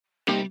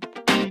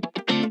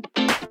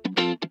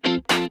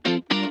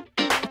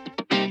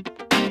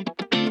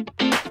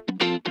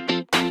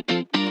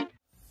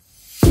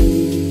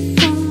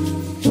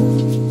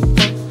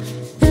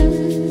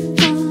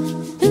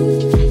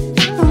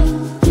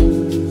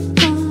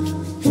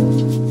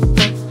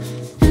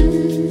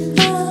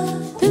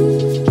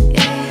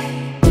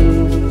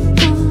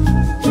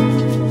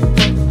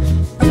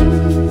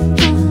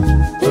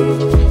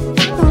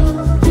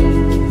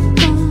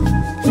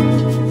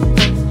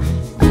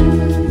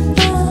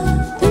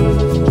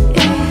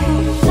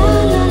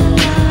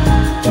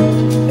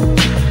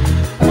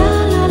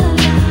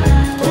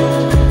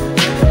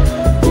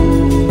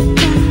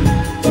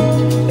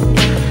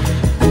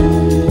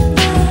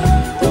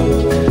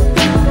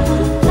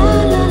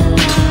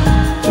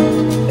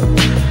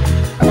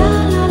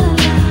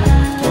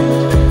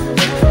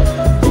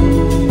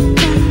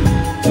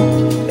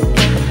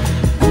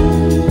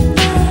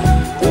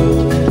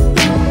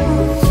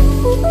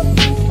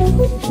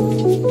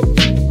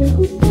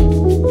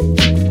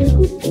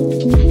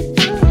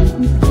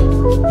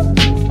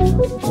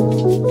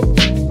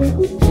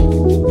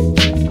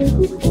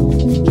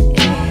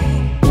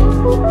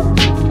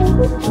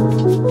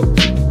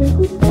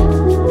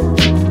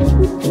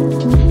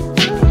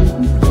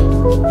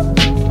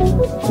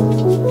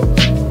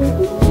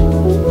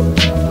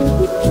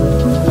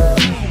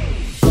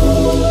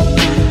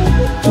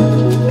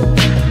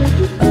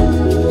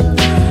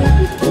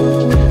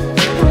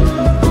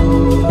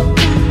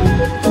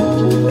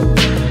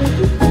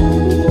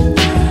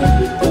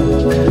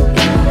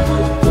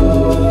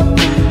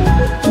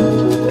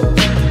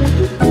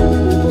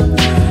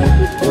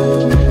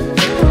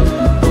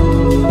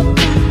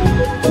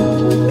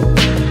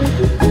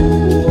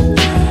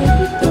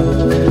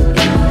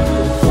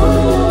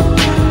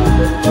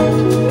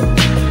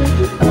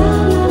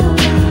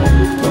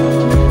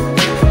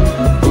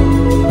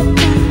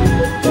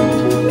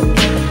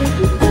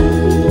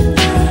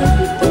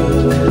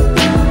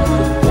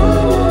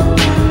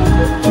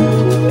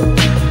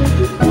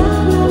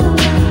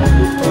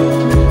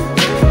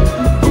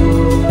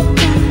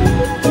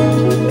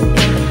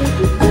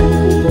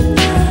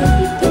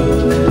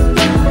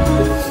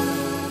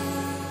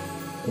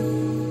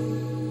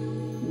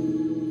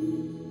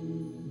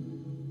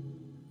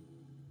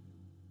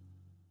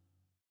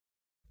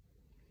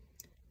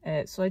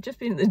So I'd just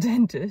been at the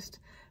dentist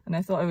and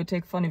I thought I would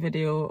take a funny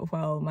video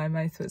while my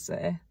mouth was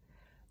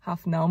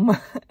half numb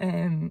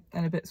and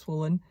a bit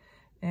swollen.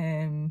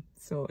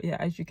 So yeah,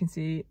 as you can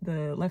see,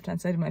 the left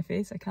hand side of my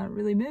face, I can't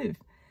really move.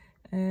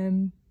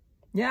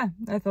 Yeah,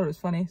 I thought it was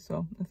funny,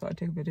 so I thought I'd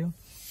take a video.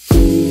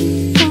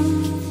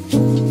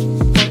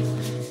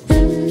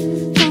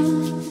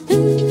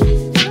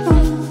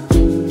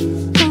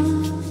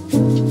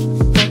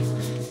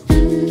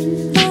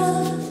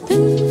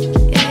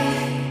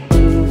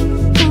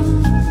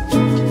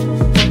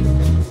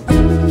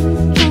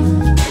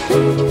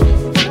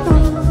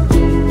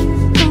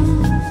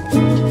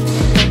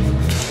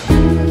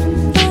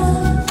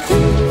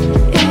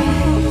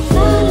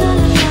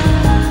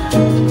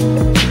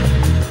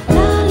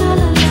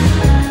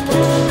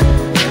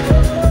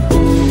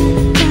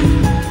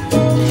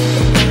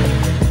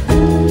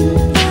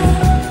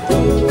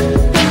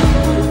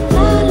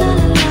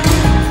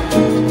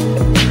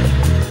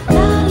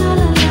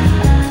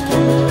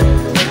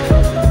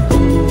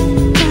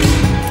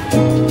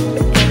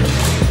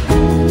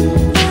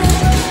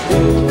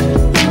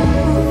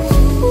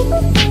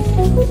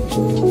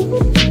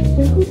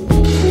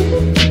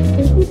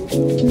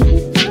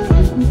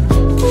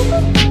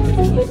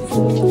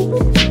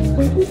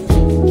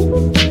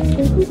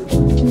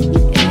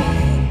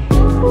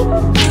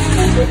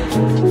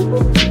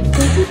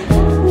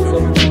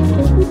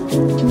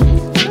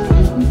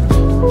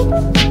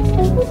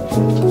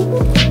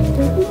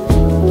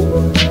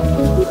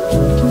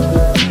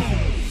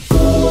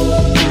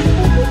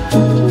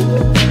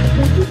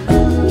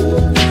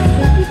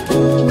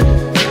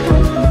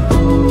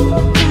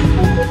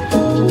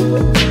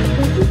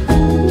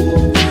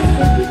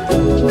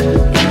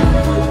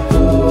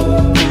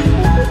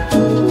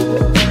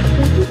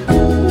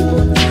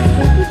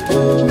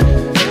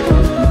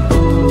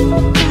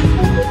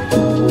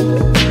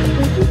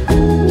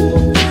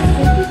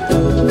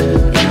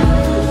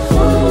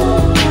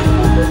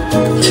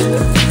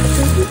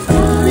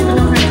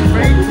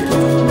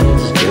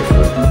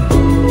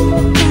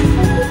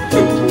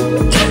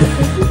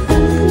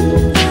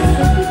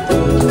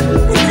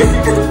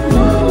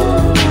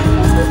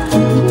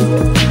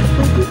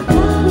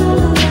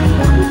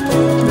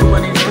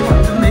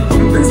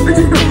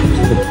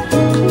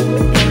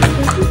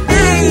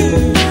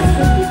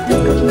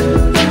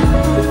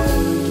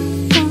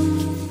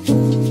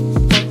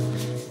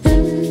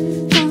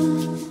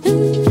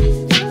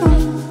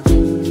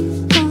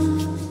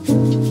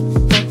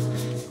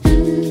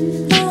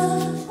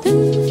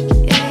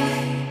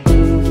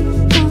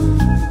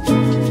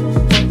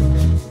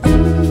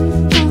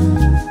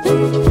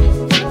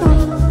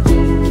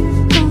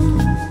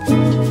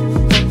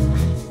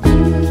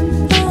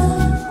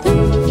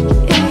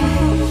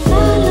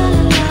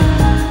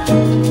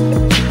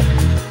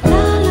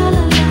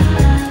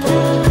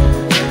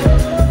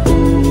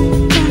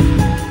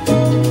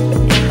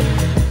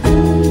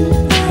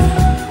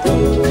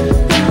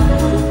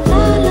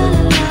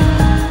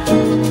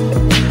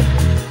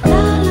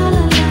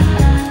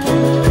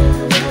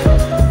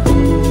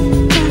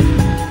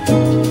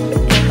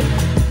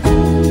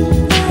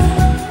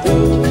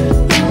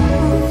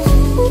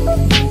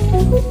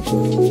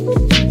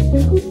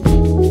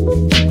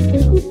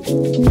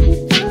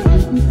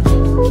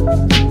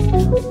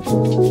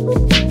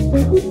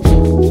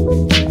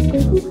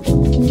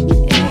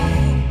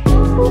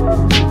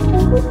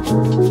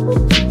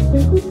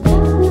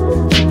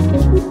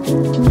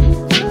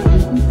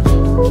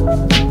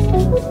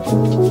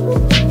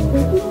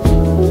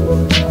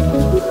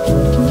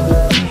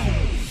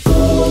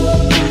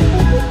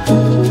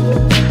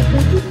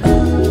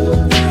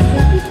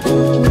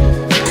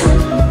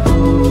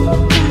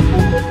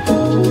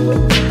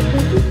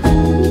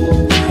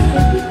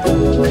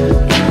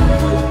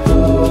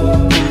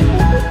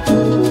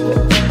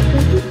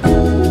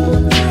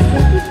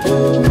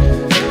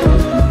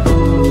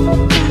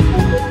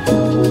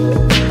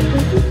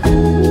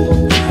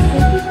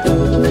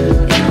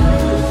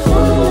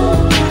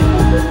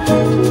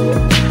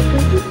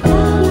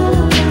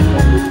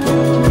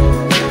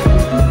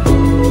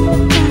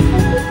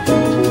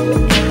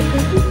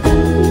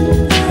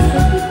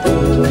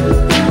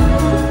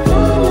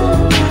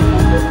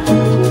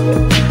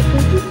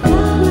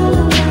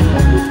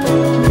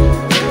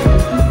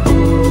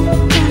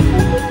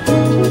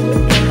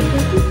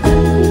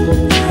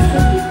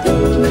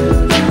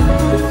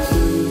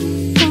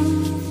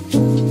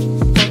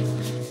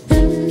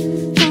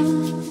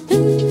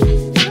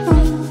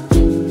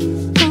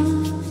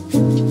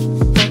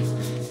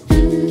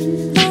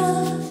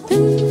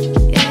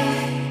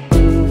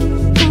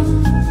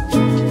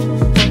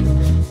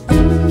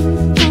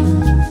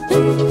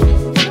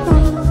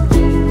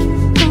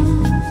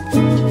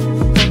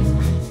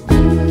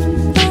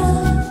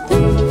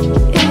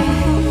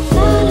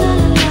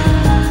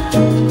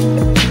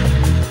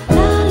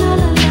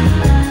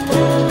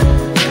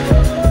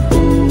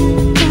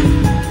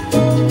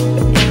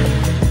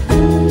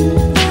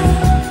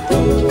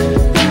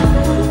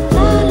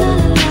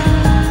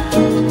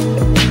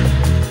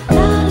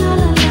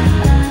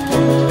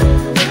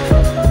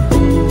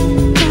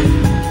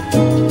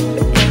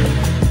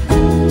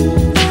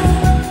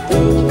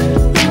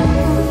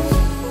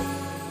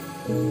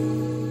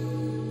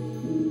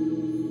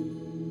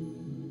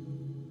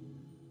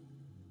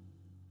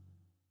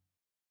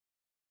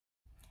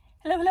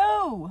 Hello,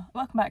 hello!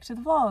 Welcome back to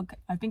the vlog.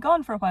 I've been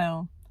gone for a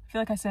while. I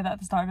feel like I say that at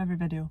the start of every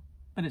video,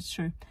 but it's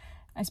true.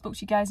 I spoke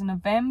to you guys in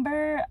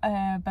November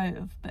about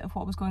a bit of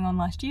what was going on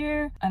last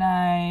year, and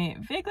I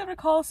vaguely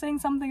recall saying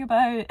something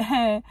about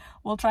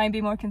we'll try and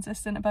be more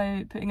consistent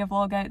about putting a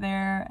vlog out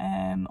there.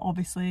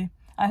 Obviously,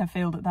 I have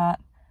failed at that.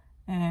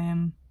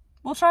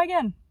 We'll try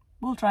again.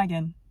 We'll try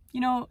again.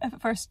 You know, if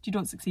at first you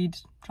don't succeed,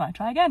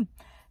 try again.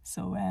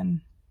 So,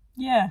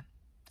 yeah,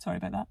 sorry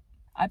about that.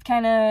 I've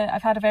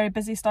had a very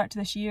busy start to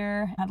this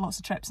year, had lots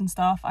of trips and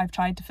stuff. I've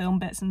tried to film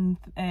bits and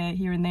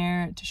here and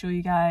there to show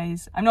you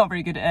guys. I'm not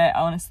very good at it,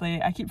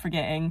 honestly. I keep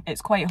forgetting.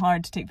 It's quite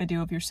hard to take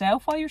video of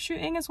yourself while you're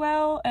shooting as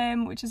well,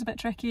 which is a bit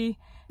tricky.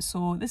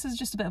 So this is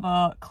just a bit of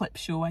a clip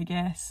show, I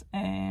guess,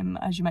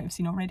 as you might have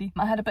seen already.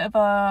 I had a bit of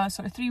a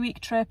sort of 3-week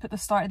trip at the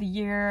start of the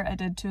year. I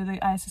did 2 of the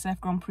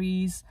ISSF Grand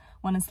Prix,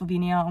 one in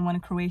Slovenia and one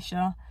in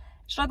Croatia.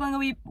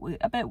 Struggling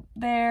a bit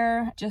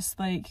there, just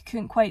like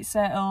couldn't quite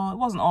settle. It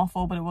wasn't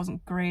awful, but it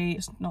wasn't great,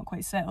 just not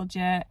quite settled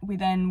yet. We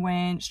then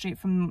went straight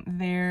from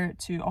there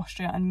to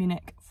Austria and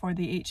Munich for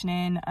the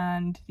H&N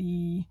and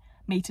the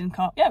Maiden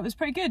Cup. Yeah, it was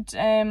pretty good.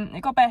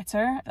 It got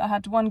better. I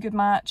had one good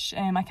match.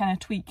 I kind of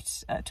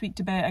tweaked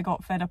a bit. I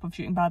got fed up of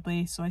shooting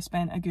badly, so I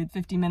spent a good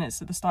 15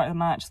 minutes at the start of the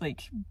match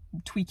like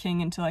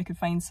tweaking until I could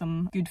find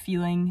some good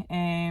feeling.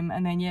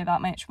 And then yeah,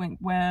 that match went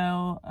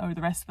well, or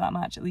the rest of that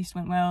match at least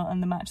went well,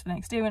 and the match the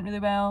next day went really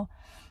well.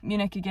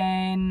 Munich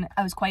again,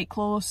 I was quite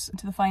close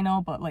to the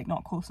final, but like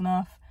not close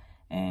enough.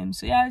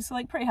 So yeah, I was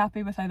like pretty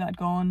happy with how that had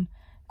gone.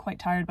 Quite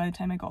tired by the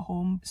time I got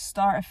home.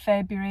 Start of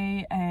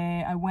February,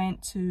 I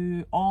went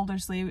to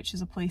Aldersley, which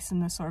is a place in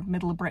the sort of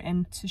middle of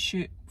Britain, to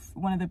shoot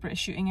one of the British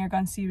Shooting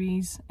Airgun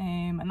series,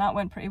 and that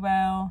went pretty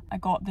well. I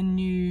got my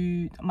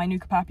new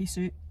Capapi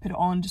suit, put it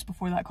on just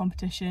before that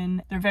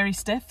competition. They're very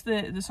stiff,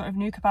 the sort of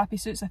new Capapi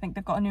suits. I think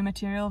they've got a new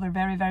material. They're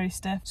very, very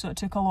stiff, so it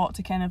took a lot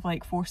to kind of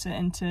like force it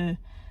into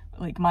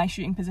like my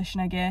shooting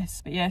position, I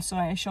guess. But yeah, so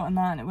I shot in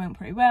that and it went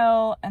pretty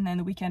well. And then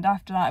the weekend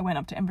after that I went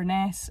up to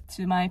Inverness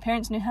to my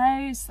parents' new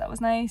house. That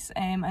was nice.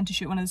 And to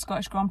shoot one of the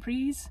Scottish Grand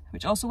Prix,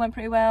 which also went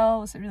pretty well.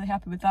 I was really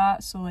happy with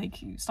that. So like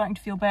starting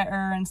to feel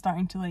better and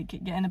starting to like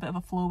get in a bit of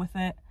a flow with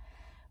it.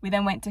 We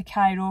then went to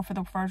Cairo for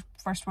the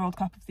first World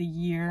Cup of the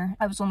year.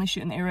 I was only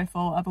shooting the air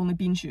rifle. I've only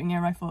been shooting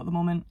air rifle at the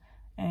moment.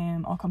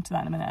 I'll come to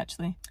that in a minute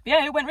actually. But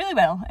yeah, it went really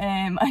well.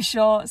 I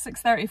shot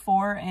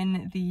 6:34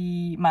 in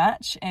the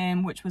match,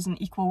 which was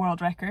an equal world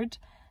record.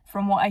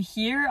 From what I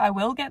hear, I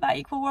will get that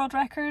equal world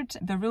record.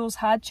 The rules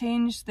had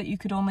changed that you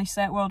could only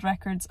set world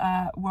records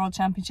at World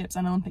Championships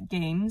and Olympic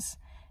Games.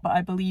 But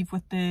I believe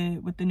with the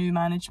new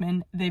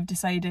management, they've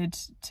decided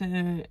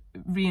to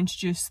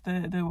reintroduce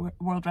the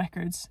world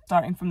records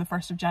starting from the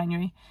 1st of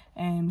January.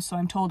 So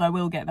I'm told I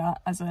will get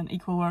that as an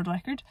equal world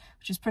record,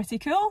 which is pretty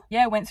cool.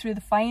 Yeah, I went through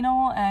the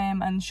final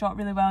and shot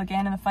really well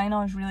again in the final.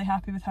 I was really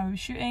happy with how I was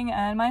shooting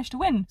and managed to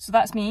win. So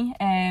that's me,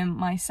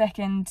 my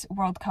 2nd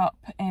World Cup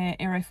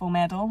air rifle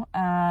medal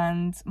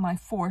and my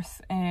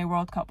 4th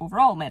World Cup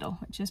overall medal,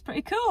 which is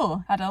pretty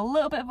cool. Had a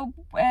little bit of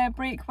a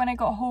break when I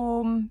got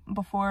home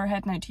before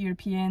heading out to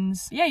Europeans.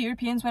 Yeah,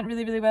 Europeans went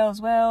really, really well as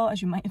well,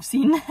 as you might have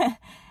seen.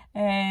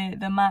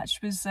 The match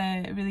was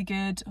really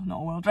good.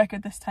 Not a world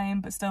record this time,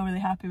 but still really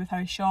happy with how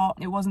I shot.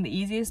 It wasn't the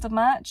easiest of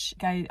match.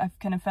 I've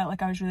kind of felt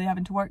like I was really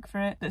having to work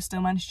for it, but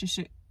still managed to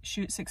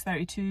shoot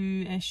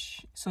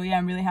 6:32-ish. So yeah,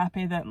 I'm really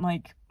happy that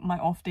like my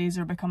off days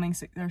are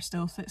they're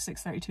still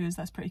 6:32s.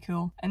 That's pretty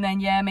cool. And then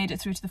yeah, I made it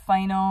through to the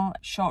final.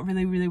 Shot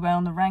really, really well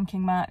in the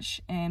ranking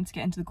match to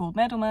get into the gold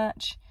medal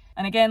match.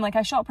 And again, like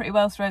I shot pretty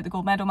well throughout the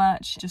gold medal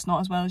match, just not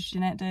as well as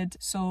Jeanette did.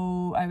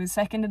 So I was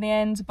 2nd in the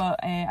end,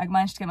 but I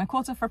managed to get my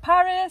quota for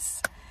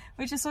Paris,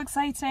 which is so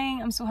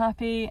exciting. I'm so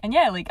happy. And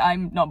yeah, like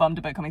I'm not bummed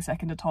about coming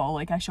 2nd at all.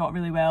 Like I shot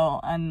really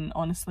well, and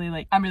honestly,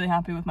 like I'm really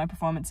happy with my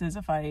performances.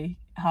 If I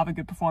have a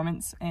good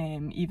performance,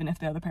 even if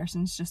the other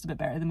person's just a bit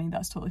better than me,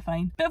 that's totally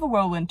fine. Bit of a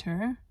whirlwind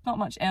tour. Not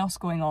much else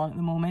going on at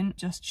the moment,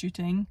 just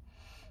shooting.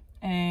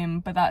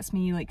 But that's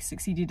me like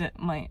succeeded at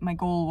my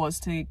goal was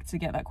to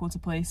get that quota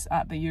place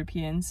at the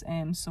Europeans,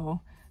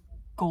 so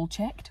goal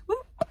checked. Woo!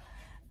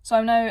 So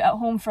I'm now at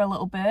home for a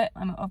little bit.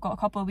 I've got a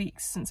couple of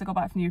weeks since I got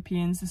back from the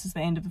Europeans. This is the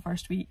end of the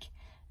 1st week,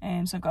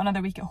 so I've got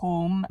another week at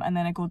home, and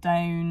then I go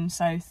down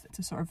south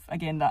to sort of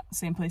again that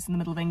same place in the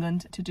middle of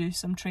England to do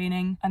some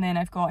training, and then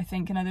I've got I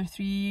think another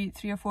three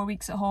or four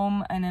weeks at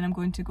home, and then I'm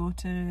going to go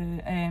to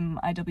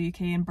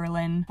IWK in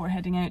Berlin before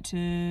heading out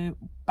to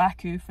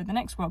Baku for the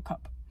next World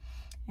Cup.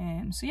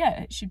 So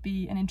yeah, it should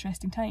be an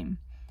interesting time.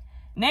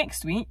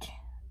 Next week,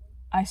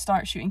 I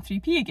start shooting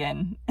 3P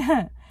again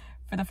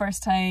for the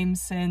first time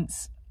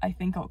since I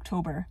think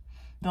October.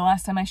 The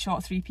last time I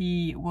shot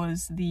 3P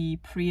was the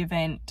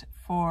pre-event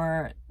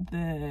for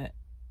the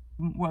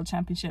World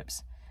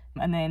Championships,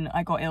 and then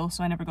I got ill,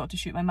 so I never got to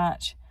shoot my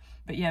match.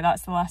 But yeah,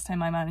 that's the last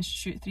time I managed to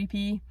shoot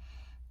 3P.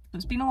 So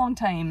it's been a long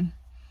time.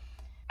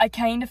 I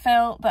kind of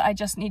felt that I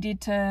just needed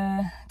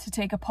to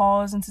take a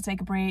pause and to take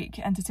a break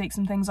and to take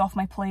some things off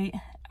my plate.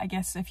 I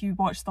guess if you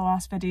watched the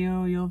last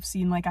video, you'll have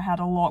seen like I had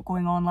a lot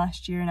going on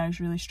last year and I was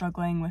really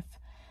struggling with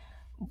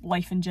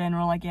life in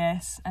general, I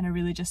guess, and I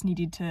really just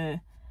needed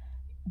to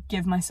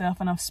give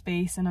myself enough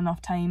space and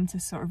enough time to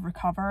sort of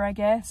recover, I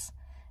guess.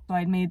 So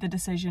I'd made the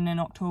decision in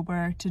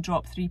October to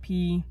drop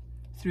 3P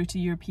through to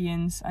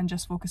Europeans and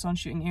just focus on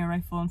shooting air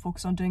rifle and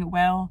focus on doing it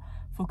well,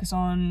 focus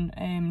on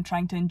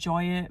trying to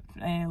enjoy it,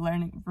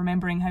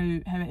 remembering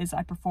how it is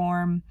I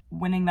perform,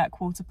 winning that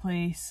quota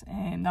place.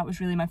 That was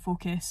really my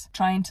focus.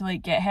 Trying to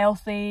like get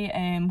healthy,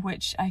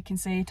 which I can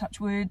say, touch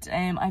wood,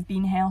 I've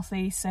been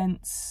healthy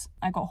since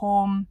I got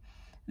home.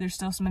 There's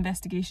still some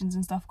investigations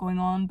and stuff going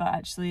on, but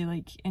actually,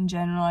 like, in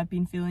general, I've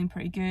been feeling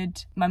pretty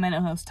good. My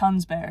mental health's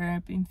tons better.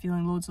 I've been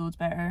feeling loads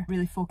better.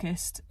 Really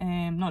focused,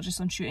 not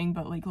just on shooting,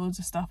 but like loads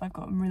of stuff.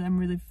 I'm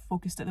really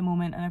focused at the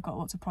moment, and I've got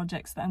lots of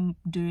projects that I'm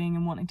doing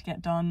and wanting to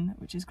get done,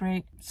 which is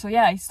great. So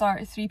yeah, I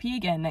start 3P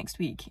again next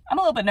week. I'm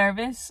a little bit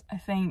nervous. I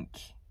think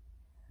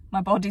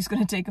my body's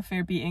going to take a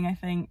fair beating, I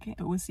think,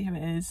 but we'll see how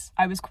it is.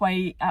 I was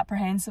quite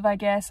apprehensive, I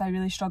guess. I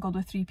really struggled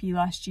with 3P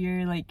last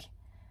year. Like,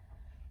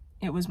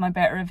 it was my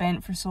better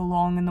event for so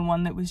long, and the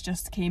one that was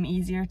just came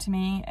easier to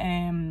me,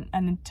 and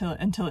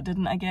until it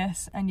didn't, I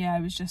guess. And yeah, I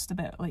was just a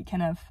bit like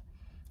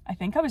I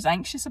think I was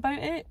anxious about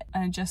it,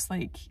 and just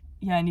like,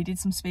 yeah, I needed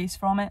some space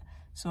from it.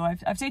 So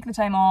I've taken the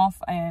time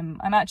off. I'm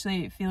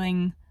actually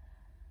feeling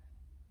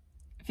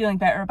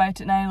better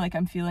about it now. Like,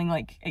 I'm feeling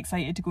like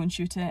excited to go and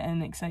shoot it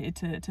and excited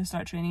to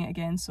start training it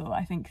again. So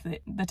I think that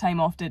the time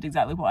off did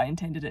exactly what I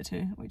intended it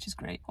to, which is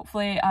great.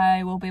 Hopefully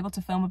I will be able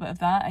to film a bit of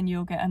that and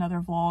you'll get another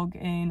vlog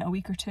in a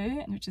week or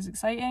two, which is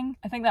exciting.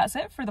 I think that's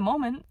it for the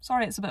moment.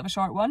 Sorry it's a bit of a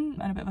short one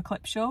and a bit of a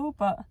clip show,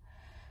 but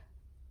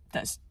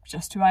that's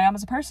just who I am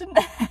as a person.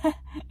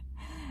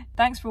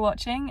 Thanks for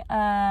watching,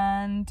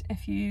 and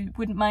if you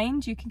wouldn't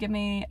mind, you can give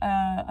me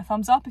a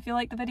thumbs up if you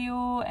like the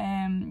video.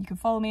 You can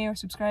follow me or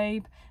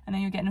subscribe, and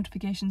then you'll get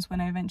notifications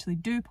when I eventually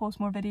do post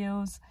more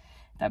videos.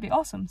 That'd be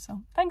awesome.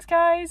 So thanks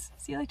guys,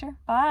 see you later,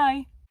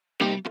 bye.